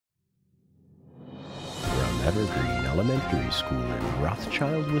Evergreen Elementary School in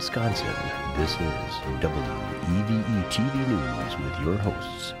Rothschild, Wisconsin, this is WEVE TV News with your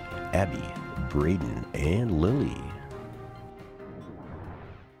hosts, Abby, Braden, and Lily.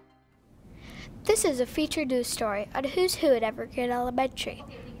 This is a featured news story on Who's Who at Evergreen Elementary.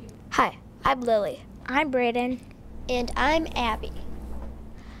 Hi, I'm Lily. I'm Braden. And I'm Abby.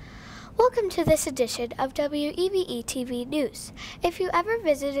 Welcome to this edition of WEVE TV News. If you ever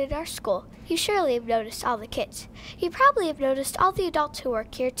visited our school, you surely have noticed all the kids. You probably have noticed all the adults who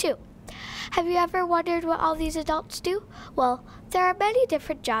work here too. Have you ever wondered what all these adults do? Well, there are many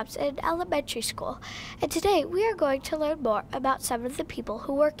different jobs in elementary school, and today we are going to learn more about some of the people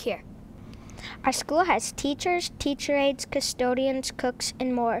who work here. Our school has teachers, teacher aides, custodians, cooks,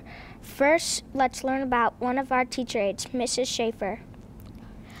 and more. First, let's learn about one of our teacher aides, Mrs. Schaefer.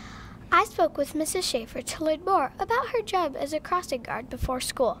 I spoke with Mrs. Schaefer to learn more about her job as a crossing guard before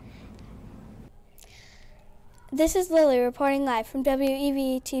school. This is Lily reporting live from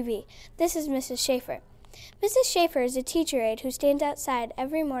WEVE TV. This is Mrs. Schaefer. Mrs. Schaefer is a teacher aide who stands outside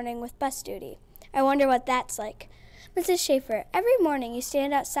every morning with bus duty. I wonder what that's like. Mrs. Schaefer, every morning you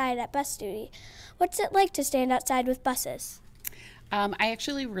stand outside at bus duty. What's it like to stand outside with buses? I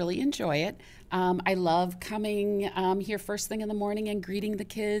actually really enjoy it. I love coming here first thing in the morning and greeting the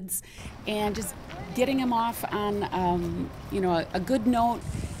kids and just getting them off on a good note,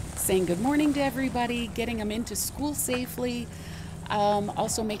 saying good morning to everybody, getting them into school safely.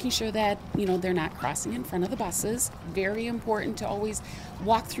 Also making sure that they're not crossing in front of the buses. Very important to always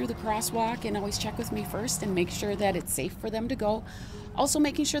walk through the crosswalk and always check with me first and make sure that it's safe for them to go. Also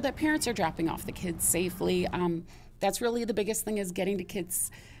making sure that parents are dropping off the kids safely. That's really the biggest thing, is getting the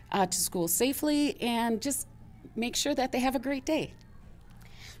kids to school safely and just make sure that they have a great day.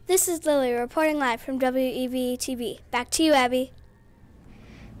 This is Lily reporting live from WEVE TV. Back to you, Abby.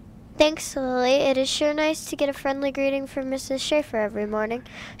 Thanks, Lily. It is sure nice to get a friendly greeting from Mrs. Schaefer every morning.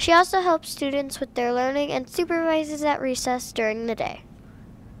 She also helps students with their learning and supervises at recess during the day.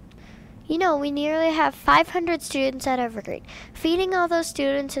 You know, we nearly have 500 students at Evergreen. Feeding all those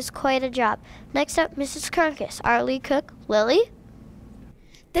students is quite a job. Next up, Mrs. Krunkus, our lead cook. Lily?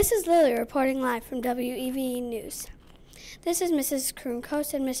 This is Lily reporting live from WEVE News. This is Mrs.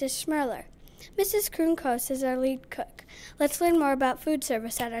 Krunkus and Mrs. Schmerler. Mrs. Krunkus is our lead cook. Let's learn more about food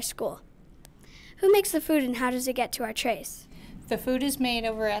service at our school. Who makes the food and how does it get to our trays? The food is made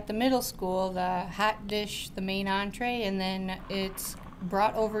over at the middle school, the hot dish, the main entree, and then it's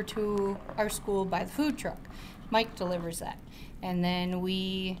brought over to our school by the food truck. Mike delivers that. And then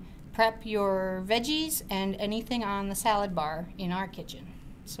we prep your veggies and anything on the salad bar in our kitchen.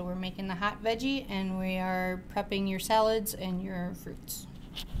 So we're making the hot veggie and we are prepping your salads and your fruits.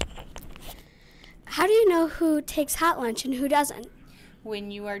 How do you know who takes hot lunch and who doesn't?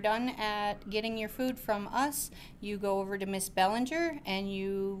 When you are done at getting your food from us, you go over to Miss Bellinger and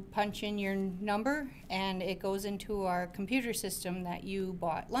you punch in your number and it goes into our computer system that you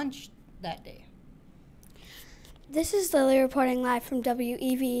bought lunch that day. This is Lily reporting live from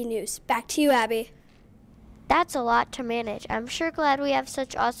WEVE News. Back to you, Abby. That's a lot to manage. I'm sure glad we have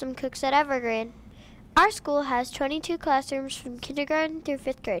such awesome cooks at Evergreen. Our school has 22 classrooms from kindergarten through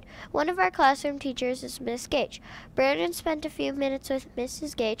 5th grade. One of our classroom teachers is Miss Gage. Brandon spent a few minutes with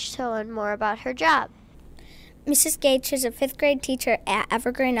Mrs. Gage to learn more about her job. Mrs. Gage is a 5th grade teacher at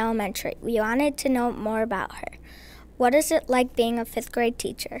Evergreen Elementary. We wanted to know more about her. What is it like being a 5th grade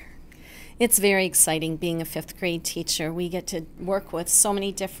teacher? It's very exciting being a 5th grade teacher. We get to work with so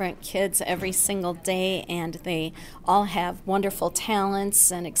many different kids every single day, and they all have wonderful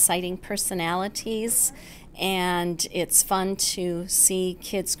talents and exciting personalities. And it's fun to see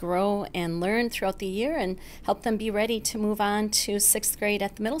kids grow and learn throughout the year and help them be ready to move on to 6th grade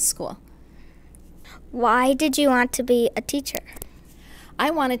at the middle school. Why did you want to be a teacher? I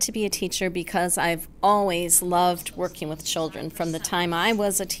wanted to be a teacher because I've always loved working with children. From the time I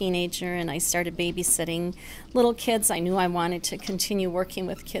was a teenager and I started babysitting little kids, I knew I wanted to continue working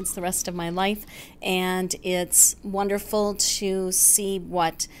with kids the rest of my life. And it's wonderful to see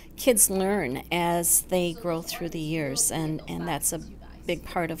what kids learn as they grow through the years. And that's a big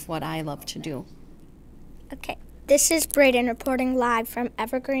part of what I love to do. Okay, this is Braden reporting live from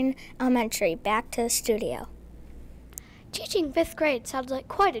Evergreen Elementary. Back to the studio. Teaching 5th grade sounds like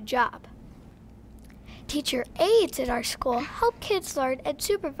quite a job. Teacher aides at our school help kids learn and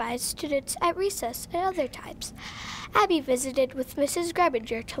supervise students at recess and other times. Abby visited with Mrs.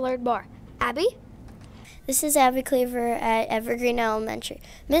 Grebinger to learn more. Abby? This is Abby Cleaver at Evergreen Elementary.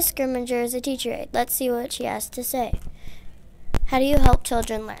 Miss Grebinger is a teacher aide. Let's see what she has to say. How do you help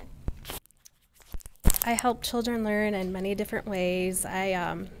children learn? I help children learn in many different ways.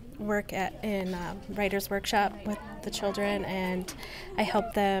 I work in writer's workshop with the children, and I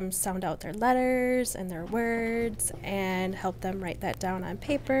help them sound out their letters and their words and help them write that down on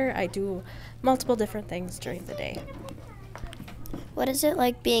paper. I do multiple different things during the day. What is it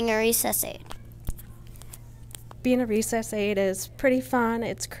like being a recess aide? Being a recess aide is pretty fun.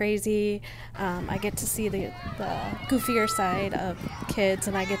 It's crazy. I get to see the goofier side of kids,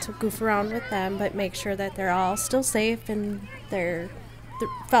 and I get to goof around with them, but make sure that they're all still safe and they're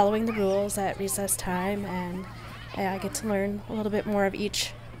following the rules at recess time. And I get to learn a little bit more of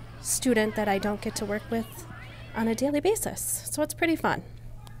each student that I don't get to work with on a daily basis. So it's pretty fun.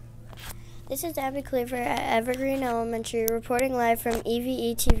 This is Abby Cleaver at Evergreen Elementary reporting live from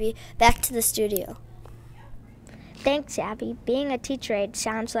EVE TV. Back to the studio. Thanks, Abby. Being a teacher aide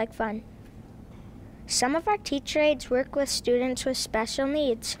sounds like fun. Some of our teacher aides work with students with special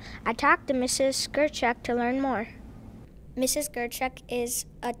needs. I talked to Mrs. Gerchuk to learn more. Mrs. Gerchuk is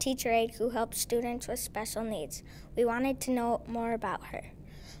a teacher aide who helps students with special needs. We wanted to know more about her.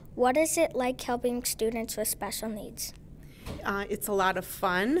 What is it like helping students with special needs? It's a lot of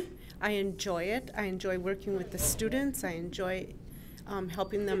fun. I enjoy it. I enjoy working with the students. I enjoy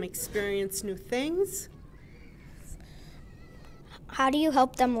helping them experience new things. How do you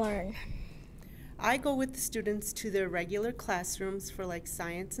help them learn? I go with the students to their regular classrooms for like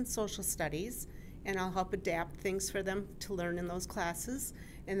science and social studies, and I'll help adapt things for them to learn in those classes.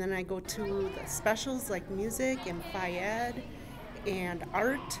 And then I go to the specials like music and Phi Ed and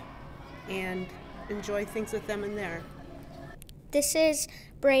art and enjoy things with them in there. This is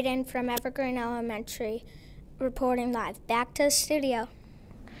Braden from Evergreen Elementary reporting live. Back to the studio.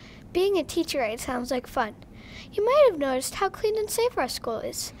 Being a teacher aide sounds like fun. You might have noticed how clean and safe our school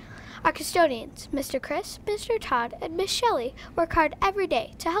is. Our custodians, Mr. Chris, Mr. Todd, and Miss Shelley, work hard every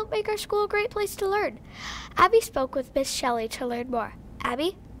day to help make our school a great place to learn. Abby spoke with Miss Shelley to learn more.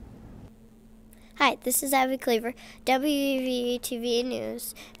 Abby? Hi, this is Abby Cleaver, WEVE TV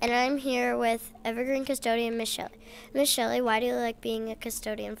News, and I'm here with Evergreen custodian Miss Shelley. Miss Shelley, why do you like being a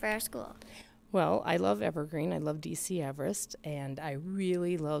custodian for our school? Well, I love Evergreen. I love DC Everest, and I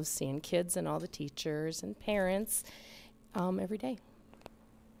really love seeing kids and all the teachers and parents every day.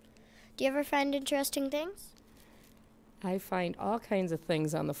 Do you ever find interesting things? I find all kinds of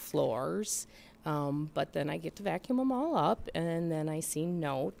things on the floors, but then I get to vacuum them all up, and then I see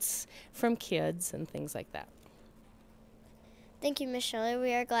notes from kids and things like that. Thank you, Miss Shelley.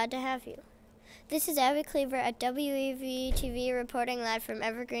 We are glad to have you. This is Abby Cleaver at WEVE TV reporting live from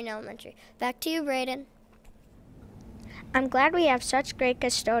Evergreen Elementary. Back to you, Braden. I'm glad we have such great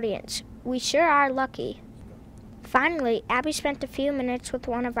custodians. We sure are lucky. Finally, Abby spent a few minutes with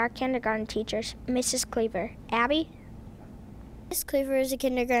one of our kindergarten teachers, Mrs. Cleaver. Abby? Miss Cleaver is a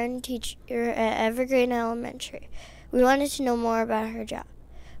kindergarten teacher at Evergreen Elementary. We wanted to know more about her job.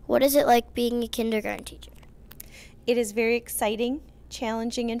 What is it like being a kindergarten teacher? It is very exciting,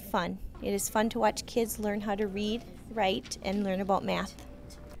 challenging, and fun. It is fun to watch kids learn how to read, write, and learn about math.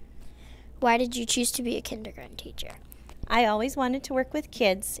 Why did you choose to be a kindergarten teacher? I always wanted to work with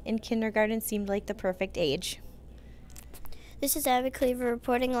kids, and kindergarten seemed like the perfect age. This is Abby Cleaver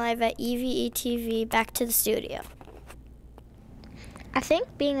reporting live at EVE TV. Back to the studio. I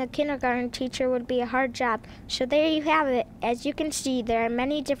think being a kindergarten teacher would be a hard job, so there you have it. As you can see, there are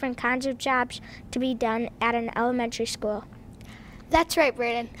many different kinds of jobs to be done at an elementary school. That's right,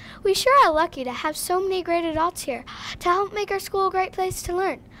 Braden. We sure are lucky to have so many great adults here to help make our school a great place to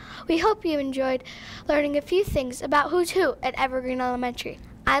learn. We hope you enjoyed learning a few things about who's who at Evergreen Elementary.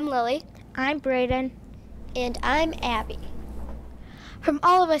 I'm Lily. I'm Braden. And I'm Abby. From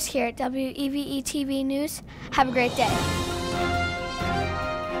all of us here at WEVE TV News, have a great day.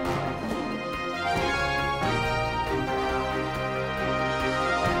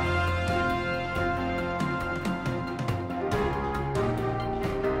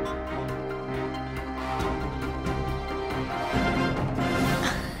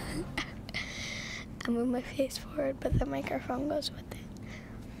 I move my face forward, but the microphone goes with it.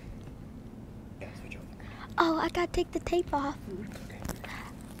 Yeah, switch over. Oh, I gotta take the tape off.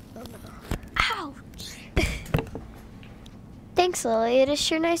 Oh, no. Ouch! Thanks, Lily. It is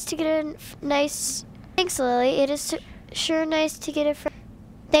sure nice to get a nice. Thanks, Lily. It is sure nice to get a.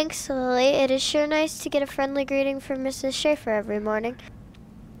 Thanks, Lily. It is sure nice to get a friendly greeting from Mrs. Schaefer every morning.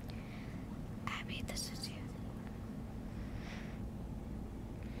 Abby, this is you.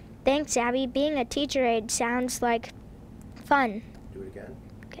 Thanks, Abby. Being a teacher aide sounds like fun. Do it again.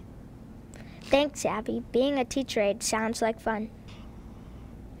 Okay. Thanks, Abby. Being a teacher aide sounds like fun.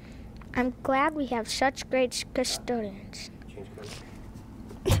 I'm glad we have such great custodians. Change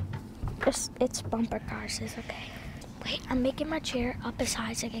color. It's bumper cars, is okay. Wait, I'm making my chair up as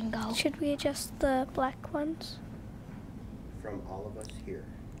high as I can go. Should we adjust the black ones? From all of us here.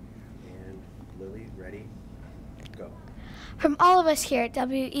 And Lily, ready? Go. From all of us here at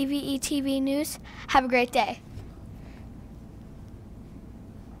WEVE TV News, have a great day.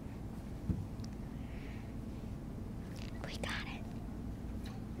 We got it.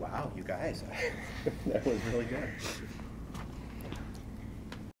 Wow, you guys. That was really good.